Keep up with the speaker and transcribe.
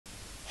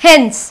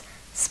Hence,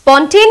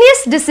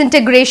 spontaneous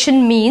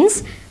disintegration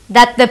means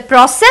that the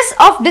process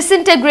of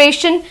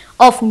disintegration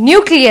of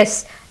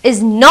nucleus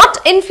is not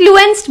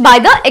influenced by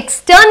the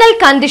external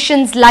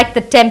conditions like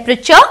the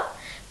temperature,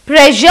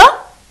 pressure,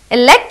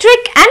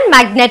 electric and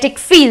magnetic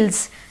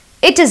fields.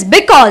 It is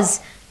because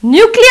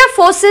nuclear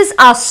forces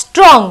are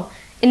strong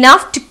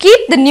enough to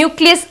keep the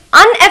nucleus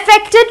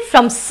unaffected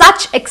from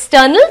such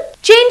external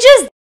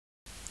changes.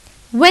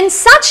 When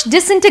such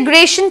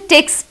disintegration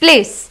takes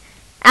place,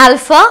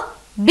 alpha,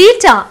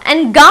 beta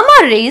and gamma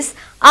rays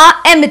are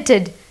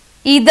emitted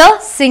either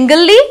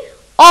singly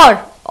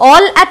or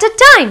all at a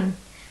time.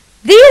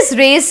 These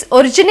rays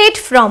originate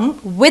from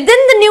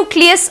within the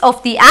nucleus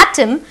of the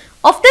atom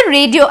of the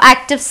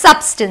radioactive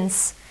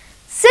substance.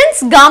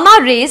 Since gamma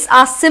rays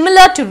are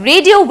similar to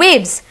radio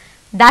waves,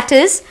 that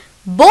is,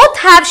 both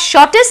have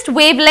shortest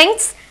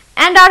wavelengths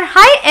and are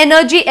high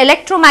energy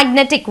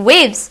electromagnetic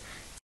waves,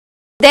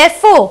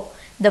 therefore,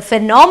 the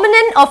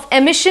phenomenon of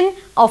emission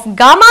of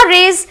gamma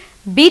rays,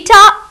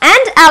 beta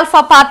and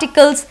alpha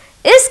particles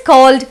is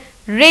called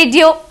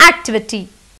radioactivity.